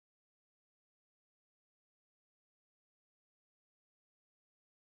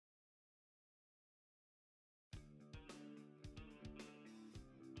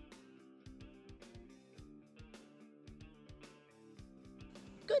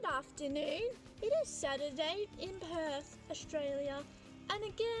Good afternoon. It is Saturday in Perth, Australia, and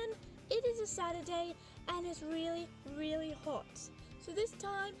again it is a Saturday and it's really hot. So this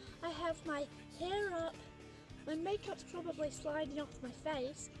time I have my hair up, my makeup's probably sliding off my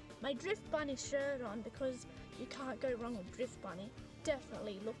face, my Drift Bunny shirt on because you can't go wrong with Drift Bunny.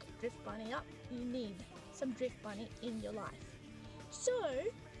 Definitely look Drift Bunny up. You need some Drift Bunny in your life. So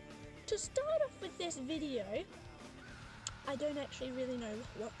to start off with this video, I don't actually really know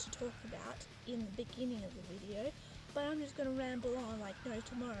what to talk about in the beginning of the video, but I'm just going to ramble on like no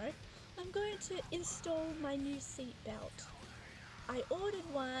tomorrow. I'm going to install my new seatbelt. I ordered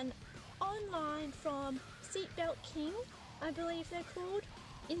one online from Seatbelt King, I believe they're called,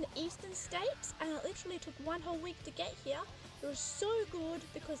 in the eastern states, and it literally took one whole week to get here. It was so good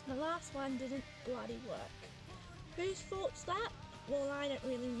because my last one didn't bloody work. Whose fault's that? Well, I don't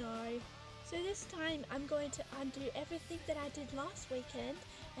really know. So this time I'm going to undo everything that I did last weekend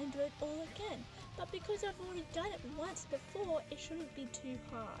and do it all again. But because I've already done it once before, it shouldn't be too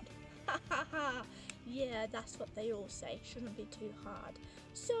hard. Ha ha ha! Yeah, that's what they all say, shouldn't be too hard.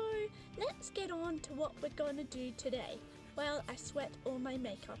 So let's get on to what we're going to do today. Well, I sweat all my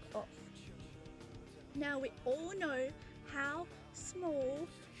makeup off. Now we all know how small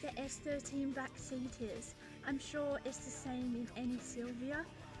the S13 back seat is. I'm sure it's the same in any Sylvia.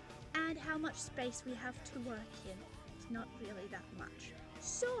 And how much space we have to work in. It's not really that much.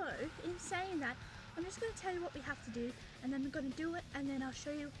 So, in saying that, I'm just going to tell you what we have to do, and then we're going to do it, and then I'll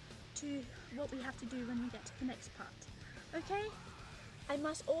show you to what we have to do when we get to the next part. Okay? I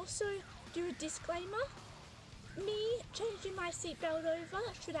must also do a disclaimer. Me changing my seatbelt over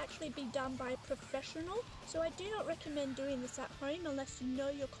should actually be done by a professional, so I do not recommend doing this at home unless you know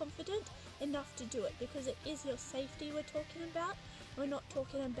you're confident enough to do it, because it is your safety we're talking about. We're not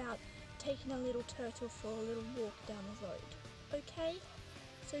talking about taking a little turtle for a little walk down the road, okay?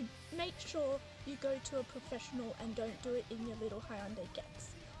 So make sure you go to a professional and don't do it in your little Hyundai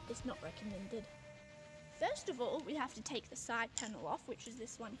Getz. It's not recommended. First of all, we have to take the side panel off, which is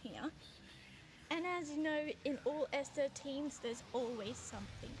this one here. And as you know, in all S13s, there's always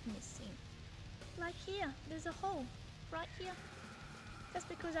something missing. Like here, there's a hole right here. That's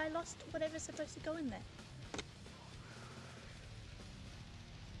because I lost whatever's supposed to go in there.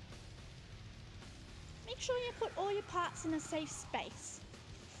 Make sure you put all your parts in a safe space.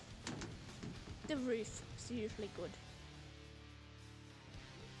 The roof is usually good.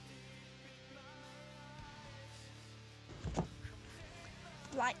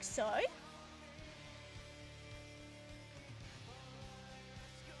 Like so.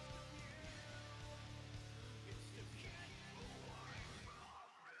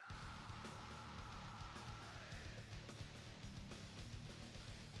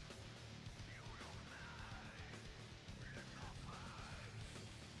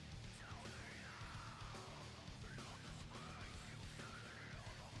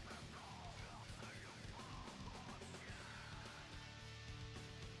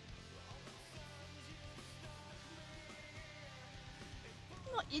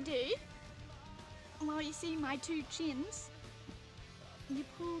 What you do, well, you see my two chins, you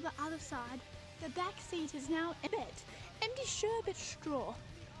pull the other side. The back seat is now empty sherbet straw.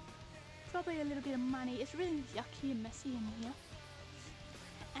 Probably a little bit of money. It's really yucky and messy in here.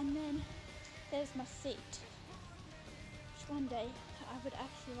 And then there's my seat, which one day I would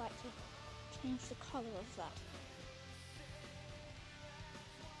actually like to change the colour of that.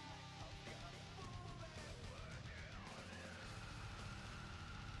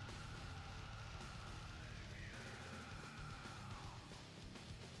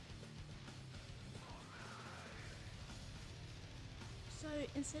 So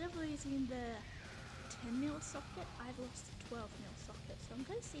instead of losing the 10mm socket, I've lost the 12mm socket. So I'm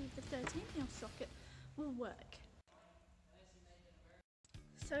going to see if the 13mm socket will work.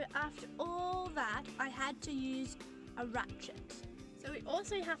 So after all that, I had to use a ratchet. So we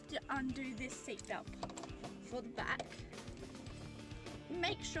also have to undo this seatbelt for the back.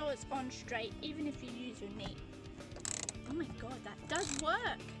 Make sure it's on straight, even if you use your knee. Oh my god, that does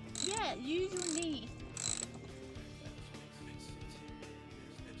work! Yeah, use your knee.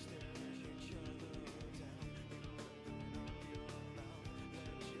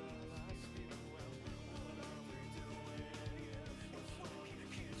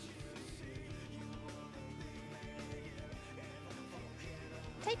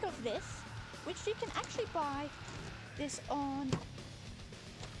 Take off this, which you can actually buy this on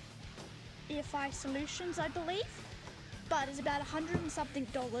EFI Solutions, I believe, but it's about $100 and something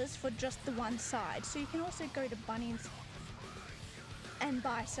for just the one side. So you can also go to Bunnings and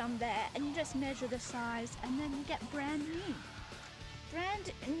buy some there, and you just measure the size and then you get brand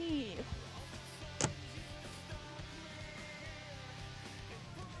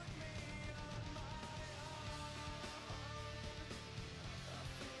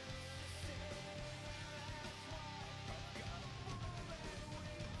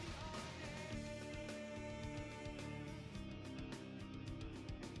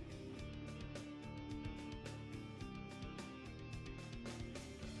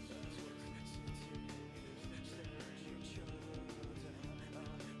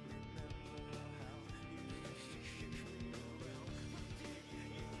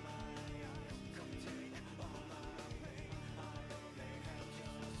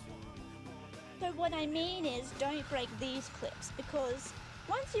what I mean is don't break these clips, because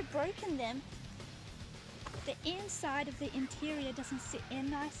once you've broken them, the inside of the interior doesn't sit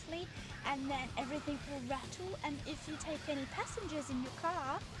in nicely, and then everything will rattle, and if you take any passengers in your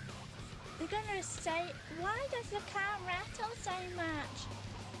car, they're gonna say, why does the car rattle so much?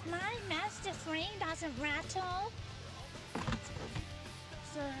 My Mazda 3 doesn't rattle.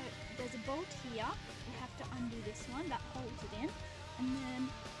 So there's a bolt here, you have to undo this one that holds it in, and then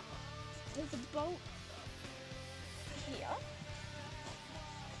there's a bolt here.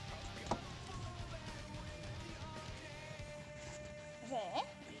 There,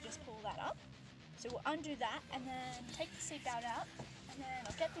 you just pull that up. So we'll undo that and then take the seatbelt out, and then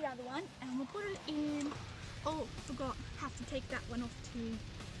I'll get the other one and we'll put it in. Oh, forgot, have to take that one off too.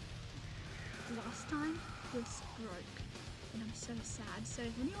 Last time this broke and I'm so sad. So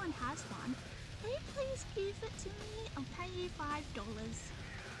if anyone has one, can you please give it to me? I'll pay you $5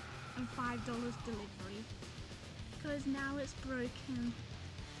 and $5 delivery, because now it's broken.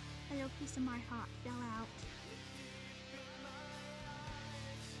 A little piece of my heart fell out.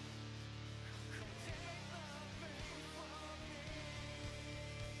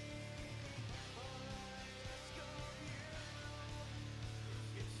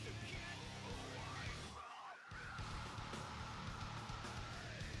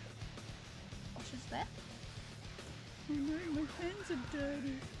 Wash is there. Oh no, my hands are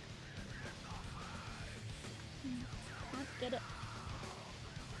dirty. Can't get it.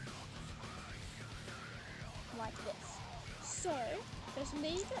 Like this. So, just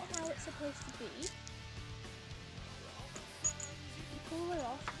leave it how it's supposed to be. Pull it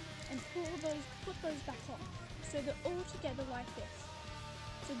off and put those back on. So they're all together like this.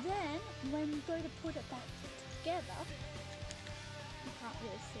 So then, when you go to put it back together, you can't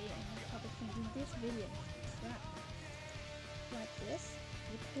really see it, and you're probably thinking this video is that. Like this,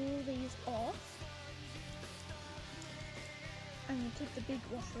 you pull these off, and you keep the big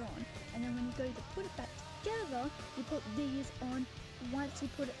washer on, and then when you go to put it back together, you put these on once you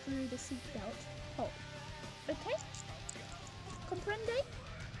put it through the seatbelt hole. Okay? Comprende?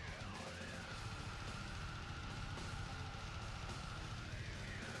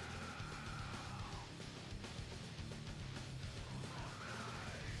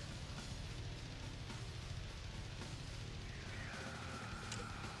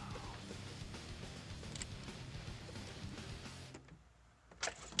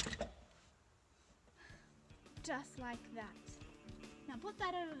 Just like that. Now put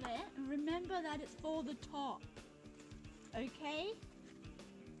that over there and remember that it's for the top. Okay?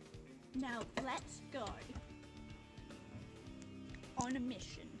 Now let's go on a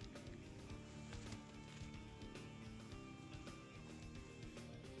mission.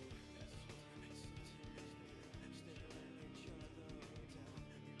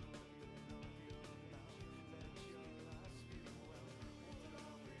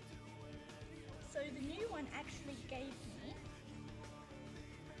 So the new one actually gave me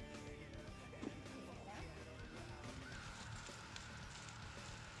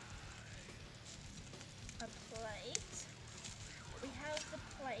a plate. We have the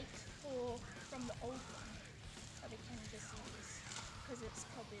plate from the old one that we can just use because it's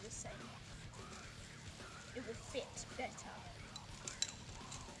probably the same. It will fit better.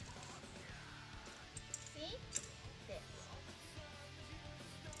 See? This.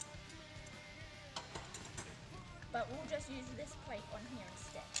 But we'll just use this plate on here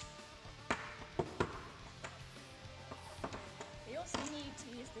instead. We also need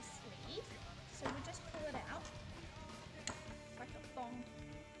to use this sleeve, so we just pull it out. It's like a thong.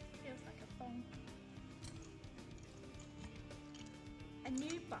 Feels like a thong. A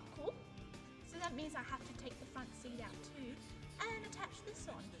new buckle. So that means I have to take the front seat out too and attach this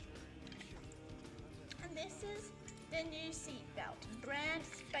on. And this is the new seat belt, brand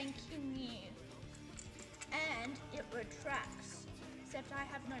spanking new. And it retracts, except I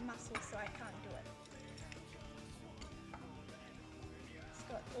have no muscle, so I can't do it. It's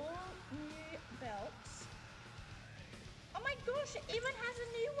got all new belts. Oh my gosh, it even has a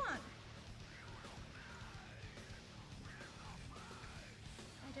new one.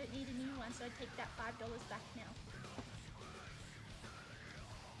 I don't need a new one, so I take that $5 back now.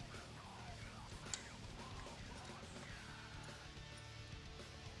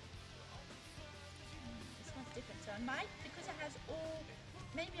 Different, so I might, because it has all,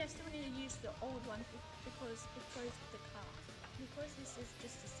 maybe I still need to use the old one because it goes with the car, because this is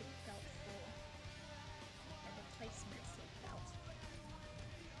just a seat belt for a replacement seat belt.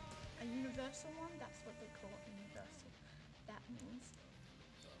 A universal one, that's what they call it, universal. That means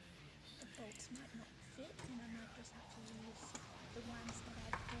the bolts might not fit and I might just have to use the ones that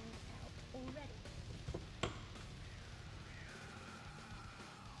I pulled out. already.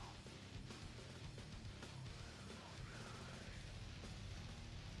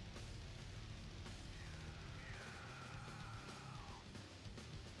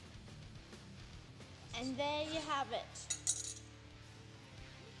 And there you have it.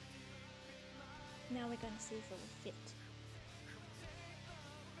 Now we're going to see if it will fit.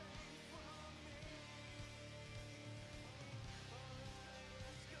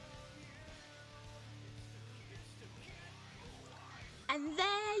 And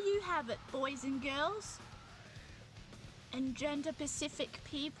there you have it, boys and girls, and gender Pacific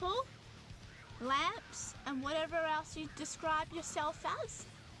people, lamps, and whatever else you describe yourself as.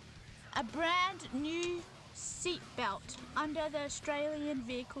 A brand new seatbelt under the Australian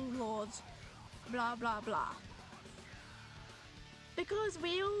vehicle laws, blah blah blah. Because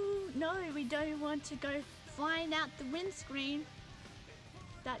we all know we don't want to go flying out the windscreen.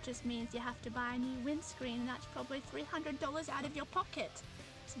 That just means you have to buy a new windscreen, and that's probably $300 out of your pocket.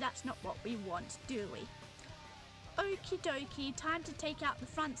 So that's not what we want, do we? Okie dokie, time to take out the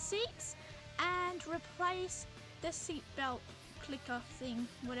front seats and replace the seatbelt clicker thing,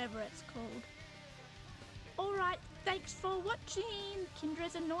 whatever it's called. Alright, thanks for watching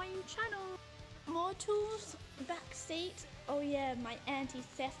Kendra's Annoying Channel. More tools, back seat. Oh yeah, my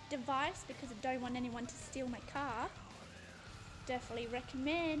anti-theft device because I don't want anyone to steal my car. Definitely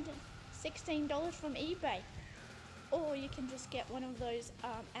recommend. $16 from eBay. Or you can just get one of those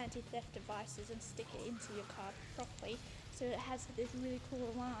anti-theft devices and stick it into your car properly so it has this really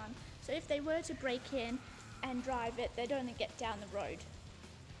cool alarm. So if they were to break in and drive it, they'd only get down the road.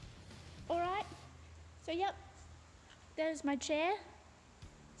 Alright, so yep, there's my chair.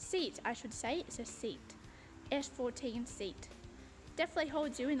 Seat, I should say, it's a seat. S14 seat. Definitely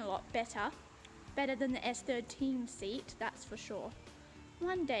holds you in a lot better. Better than the S13 seat, that's for sure.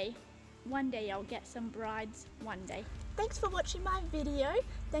 One day I'll get some brides, one day. Thanks for watching my video.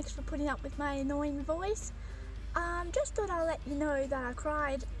 Thanks for putting up with my annoying voice. Just thought I'll let you know that I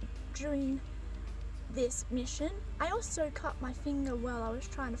cried during this mission. I also cut my finger while I was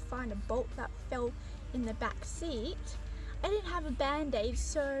trying to find a bolt that fell in the back seat. I didn't have a band-aid,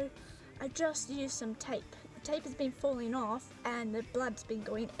 so I just used some tape. The tape has been falling off and the blood's been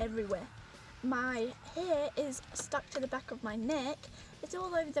going everywhere. My hair is stuck to the back of my neck. It's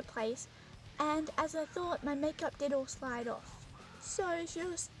all over the place, and as I thought, my makeup did all slide off. So if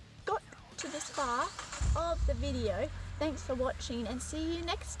you got to this far of the video, thanks for watching, and see you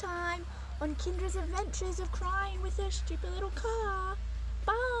next time on Kendra's Adventures of Crying with her stupid little car.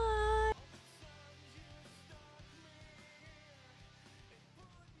 Bye!